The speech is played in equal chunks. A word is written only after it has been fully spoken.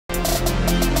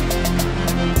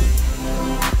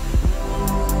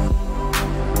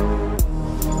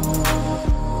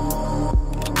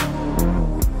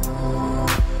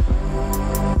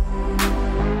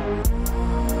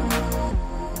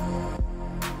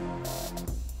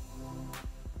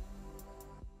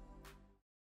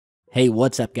Hey,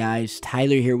 what's up guys?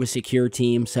 Tyler here with Secure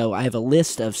Team. So I have a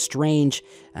list of strange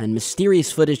and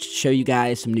mysterious footage to show you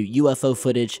guys, some new UFO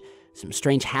footage, some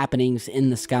strange happenings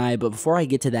in the sky. But before I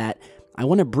get to that, I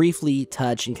want to briefly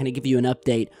touch and kind of give you an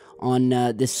update on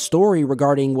this story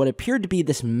regarding what appeared to be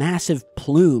this massive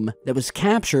plume that was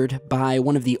captured by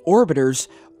one of the orbiters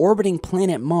orbiting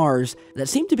planet Mars that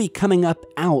seemed to be coming up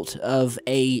out of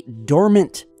a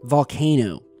dormant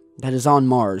volcano that is on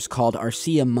Mars called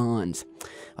Arsia Mons,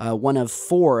 one of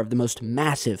 4 of the most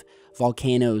massive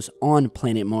volcanoes on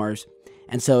planet Mars.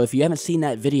 And so if you haven't seen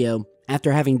that video,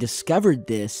 after having discovered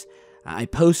this, I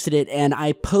posted it and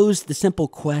I posed the simple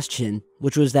question,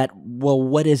 which was that, well,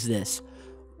 what is this?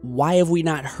 Why have we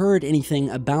not heard anything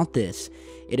about this?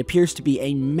 It appears to be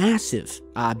a massive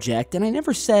object, and I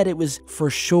never said it was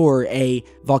for sure a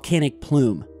volcanic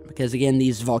plume, because again,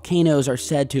 these volcanoes are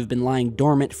said to have been lying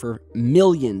dormant for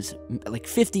millions, like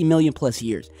 50 million plus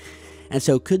years. And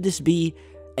so could this be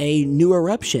a new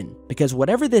eruption? Because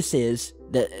whatever this is,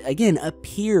 that again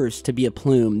appears to be a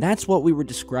plume, that's what we were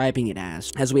describing it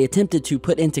as we attempted to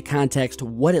put into context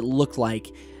what it looked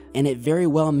like. And it very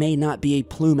well may not be a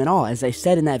plume at all. As I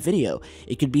said in that video,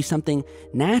 it could be something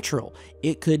natural.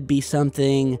 It could be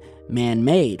something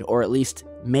man-made, or at least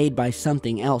made by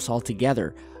something else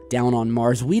altogether down on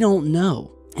Mars. We don't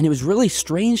know. And it was really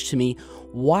strange to me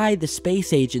why the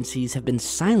space agencies have been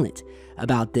silent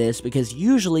about this, because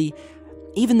usually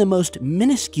even the most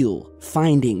minuscule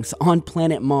findings on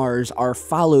planet Mars are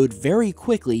followed very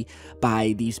quickly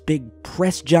by these big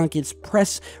press junkets,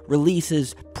 press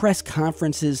releases, press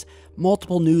conferences,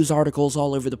 multiple news articles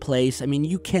all over the place. I mean,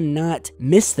 you cannot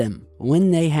miss them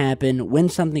when they happen, when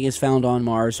something is found on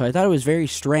Mars. So I thought it was very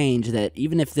strange that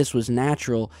even if this was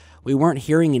natural, we weren't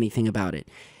hearing anything about it.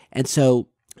 And so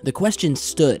the question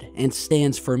stood and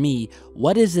stands for me: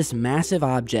 what is this massive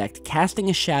object casting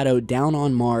a shadow down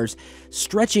on Mars,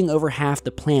 stretching over half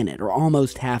the planet, or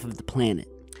almost half of the planet?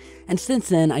 And since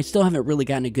then, I still haven't really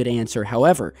gotten a good answer.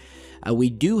 However, we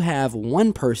do have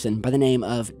one person by the name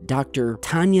of Dr.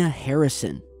 Tanya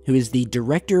Harrison, who is the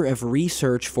Director of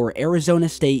Research for Arizona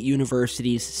State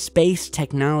University's Space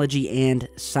Technology and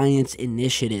Science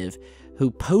Initiative, who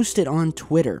posted on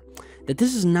Twitter that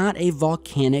this is not a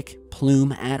volcanic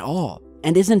plume at all,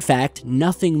 and is in fact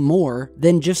nothing more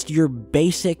than just your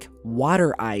basic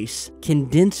water ice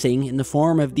condensing in the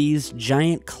form of these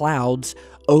giant clouds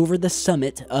over the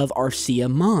summit of Arsia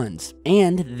Mons,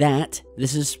 and that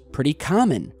this is pretty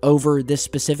common over this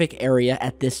specific area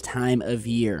at this time of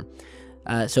year.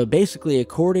 So basically,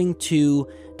 according to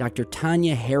Dr.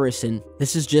 Tanya Harrison,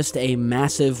 this is just a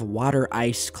massive water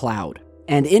ice cloud.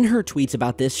 And in her tweets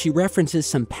about this, she references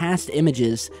some past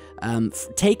images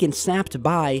snapped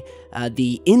by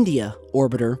the India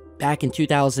orbiter back in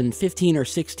 2015 or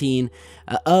 16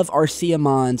 of Arsia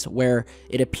Mons, where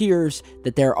it appears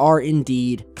that there are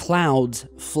indeed clouds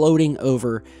floating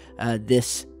over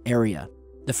this area.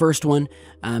 The first one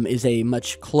is a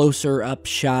much closer up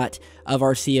shot of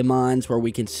Arsia Mons, where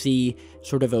we can see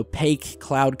sort of opaque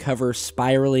cloud cover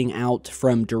spiraling out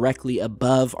from directly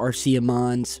above Arsia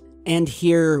Mons. And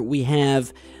here we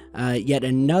have yet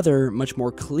another much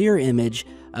more clear image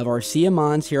of Arsia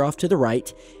Mons here off to the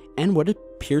right, and what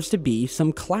appears to be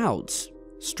some clouds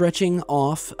stretching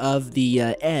off of the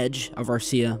edge of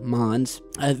Arsia Mons,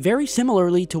 very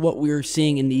similarly to what we're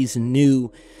seeing in these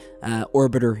new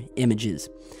orbiter images.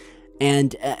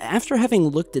 And after having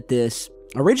looked at this,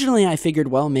 originally I figured,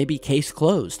 well, maybe case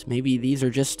closed. Maybe these are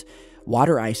just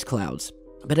water ice clouds.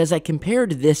 But as I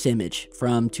compared this image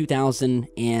from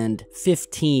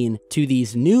 2015 to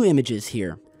these new images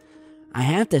here, I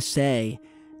have to say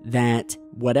that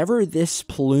whatever this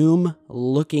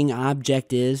plume-looking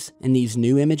object is in these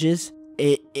new images,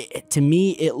 to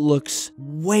me, it looks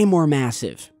way more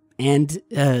massive and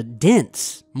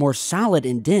dense, more solid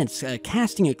and dense,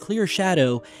 casting a clear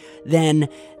shadow than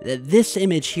this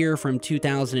image here from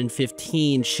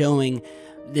 2015 showing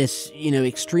this,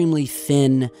 extremely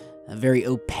thin, a very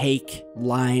opaque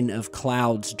line of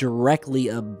clouds directly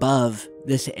above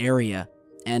this area.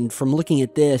 And from looking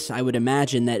at this, I would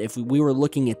imagine that if we were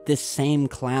looking at this same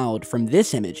cloud from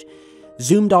this image,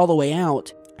 zoomed all the way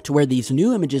out to where these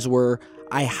new images were,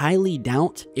 I highly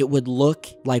doubt it would look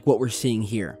like what we're seeing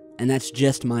here. And that's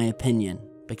just my opinion,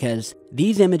 because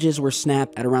these images were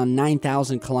snapped at around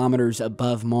 9,000 kilometers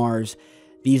above Mars.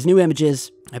 These new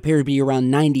images appear to be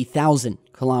around 90,000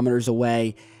 kilometers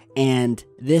away. And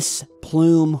this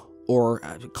plume or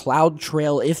cloud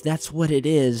trail, if that's what it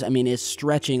is, I mean, is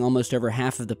stretching almost over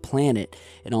half of the planet,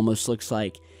 it almost looks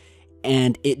like.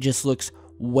 And it just looks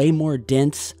way more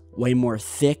dense, way more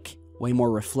thick, way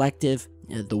more reflective.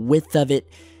 The width of it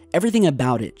Everything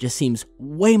about it just seems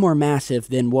way more massive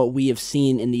than what we have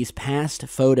seen in these past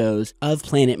photos of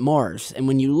planet Mars. And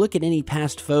when you look at any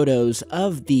past photos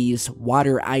of these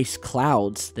water ice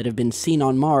clouds that have been seen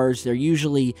on Mars, they're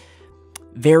usually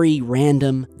very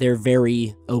random, they're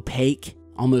very opaque,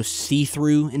 almost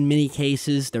see-through in many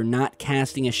cases. They're not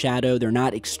casting a shadow, they're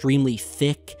not extremely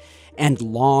thick and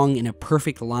long in a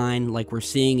perfect line like we're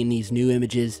seeing in these new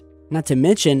images. Not to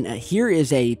mention, here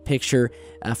is a picture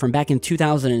from back in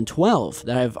 2012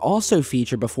 that I've also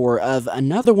featured before of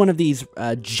another one of these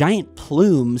giant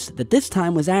plumes that this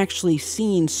time was actually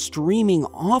seen streaming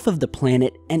off of the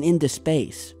planet and into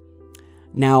space.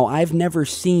 Now, I've never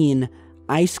seen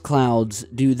ice clouds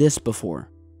do this before.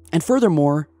 And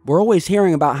furthermore, we're always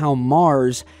hearing about how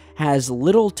Mars has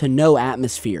little to no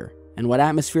atmosphere. And what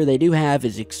atmosphere they do have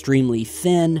is extremely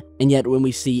thin, and yet when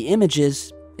we see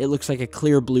images, it looks like a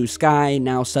clear blue sky.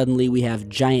 Now suddenly we have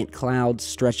giant clouds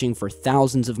stretching for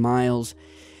thousands of miles,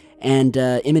 and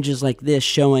images like this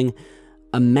showing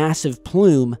a massive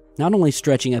plume not only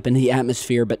stretching up into the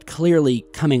atmosphere, but clearly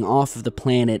coming off of the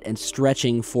planet and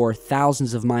stretching for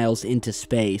thousands of miles into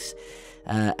space.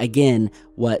 Again,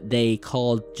 what they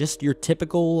called just your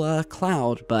typical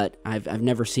cloud, but I've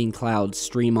never seen clouds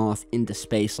stream off into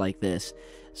space like this.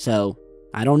 So,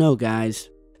 I don't know, guys.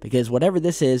 Because whatever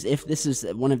this is, if this is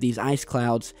one of these ice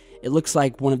clouds, it looks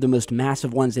like one of the most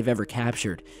massive ones they've ever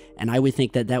captured. And I would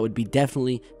think that that would be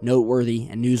definitely noteworthy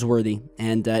and newsworthy.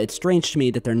 And it's strange to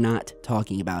me that they're not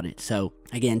talking about it. So,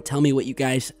 again, tell me what you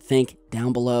guys think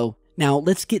down below. Now,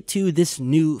 let's get to this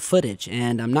new footage.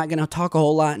 And I'm not going to talk a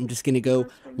whole lot. I'm just going to go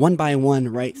one by one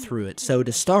right through it. So,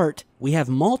 to start, we have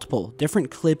multiple different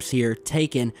clips here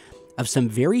taken of some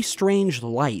very strange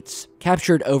lights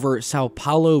captured over Sao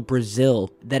Paulo,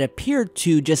 Brazil, that appeared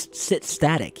to just sit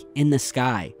static in the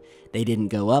sky. They didn't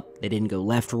go up, they didn't go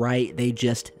left, right, they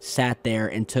just sat there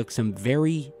and took some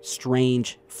very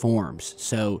strange forms.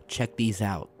 So check these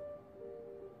out.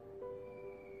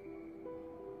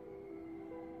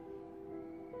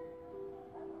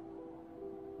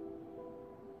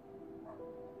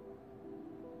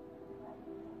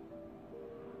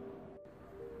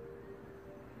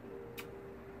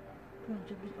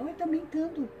 Olha, tá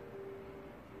aumentando.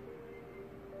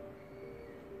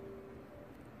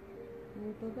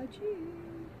 Opa, bati.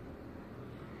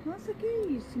 Nossa, que é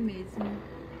isso mesmo?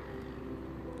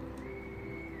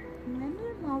 Não é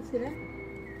normal, será?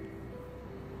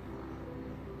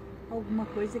 Alguma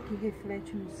coisa que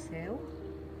reflete no céu?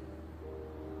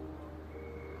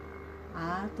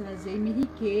 Ah, trazer-me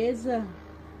riqueza.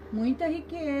 Muita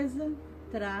riqueza.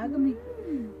 Traga-me.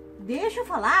 Deixa eu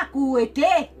falar com o ET.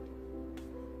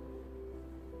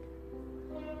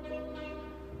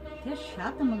 Que é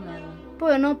chata, Manuela. Pô,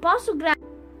 eu não posso gravar.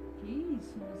 Que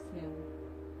isso, meu céu?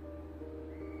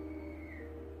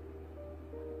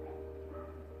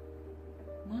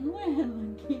 Manuela,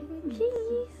 que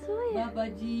isso, é?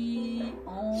 Babadi.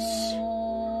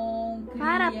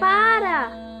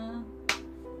 Para!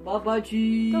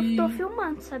 Babadi. Tô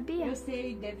filmando, sabia? Eu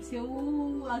sei, deve ser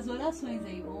as orações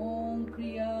aí.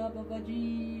 Cria,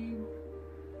 babadi.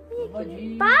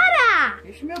 Babadi. Para!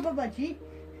 Deixa o meu babadi.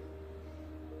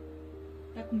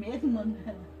 Tá com medo,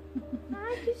 Manuela?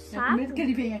 Ai, que Tá com medo que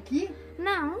ele venha aqui?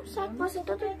 Não, só que você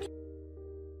todo dia.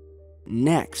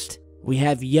 Next, we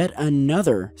have yet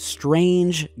another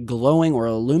strange, glowing or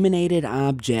illuminated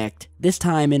object, this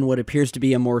time in what appears to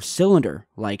be a more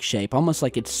cylinder-like shape, almost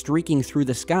like it's streaking through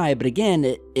the sky, but again,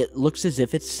 it looks as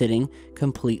if it's sitting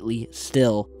completely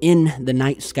still in the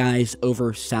night skies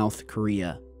over South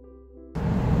Korea.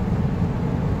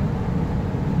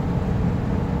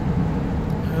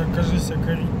 Кажется,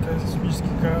 космический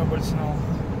корабль снова.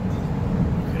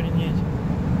 Охренеть.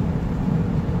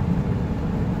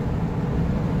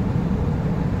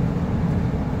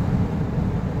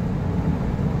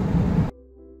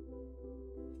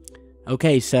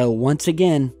 Okay, so once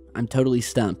again, I'm totally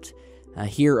stumped.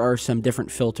 Here are some different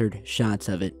filtered shots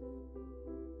of it.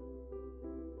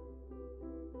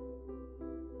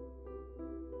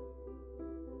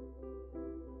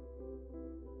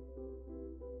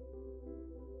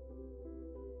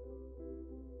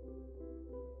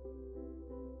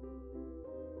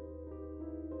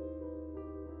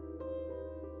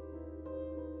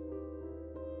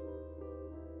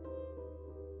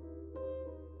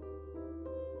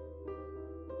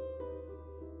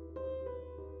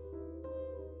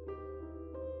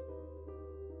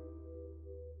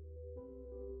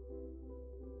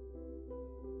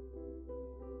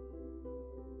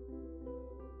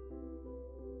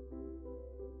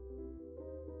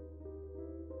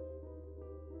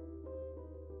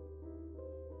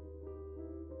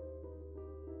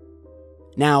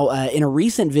 Now, in a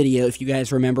recent video, if you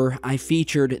guys remember, I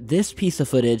featured this piece of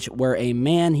footage where a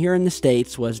man here in the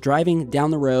States was driving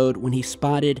down the road when he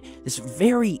spotted this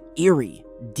very eerie,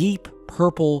 deep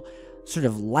purple sort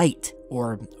of light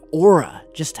or aura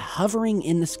just hovering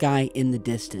in the sky in the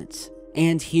distance.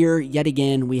 And here, yet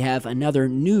again, we have another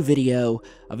new video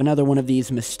of another one of these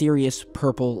mysterious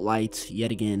purple lights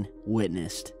yet again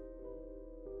witnessed.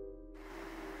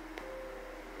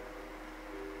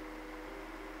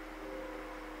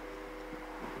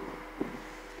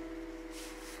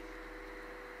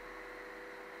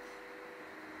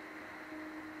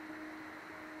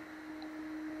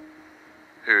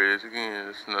 Here it is again.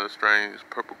 It's another strange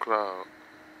purple cloud.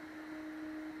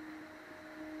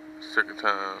 Second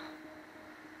time.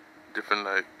 Different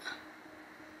lights.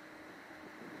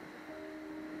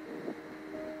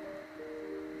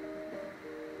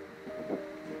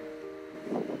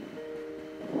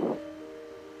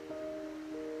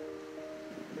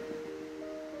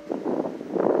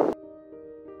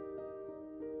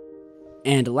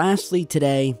 And lastly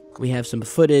today, we have some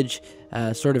footage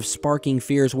sort of sparking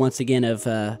fears once again of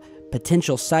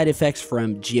potential side effects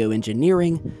from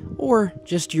geoengineering or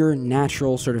just your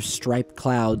natural sort of striped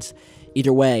clouds.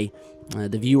 Either way,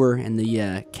 the viewer and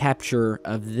the capture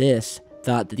of this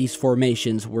thought that these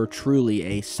formations were truly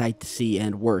a sight to see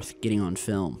and worth getting on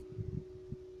film.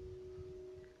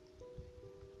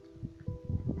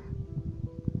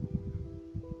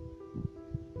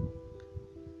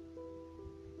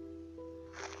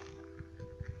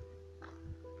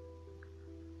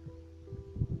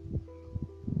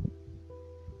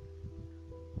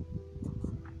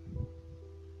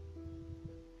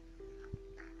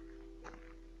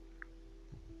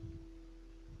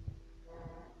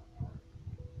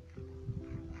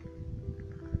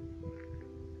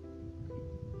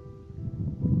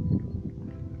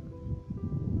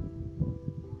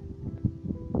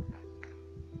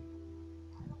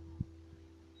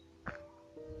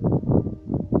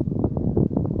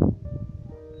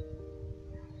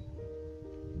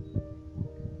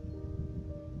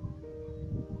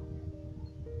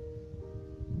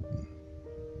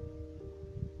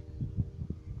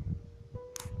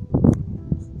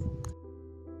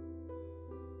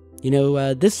 You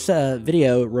know, this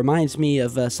video reminds me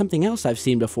of something else I've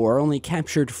seen before, only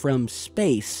captured from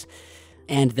space,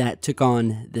 and that took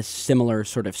on this similar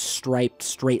sort of striped,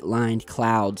 straight-lined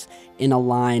clouds in a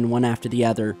line one after the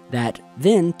other that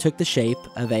then took the shape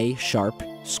of a sharp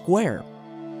square.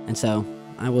 And so,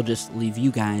 I will just leave you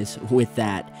guys with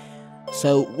that.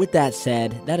 So, with that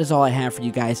said, that is all I have for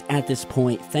you guys at this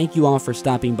point. Thank you all for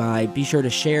stopping by. Be sure to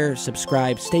share,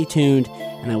 subscribe, stay tuned,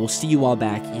 and I will see you all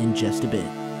back in just a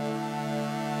bit.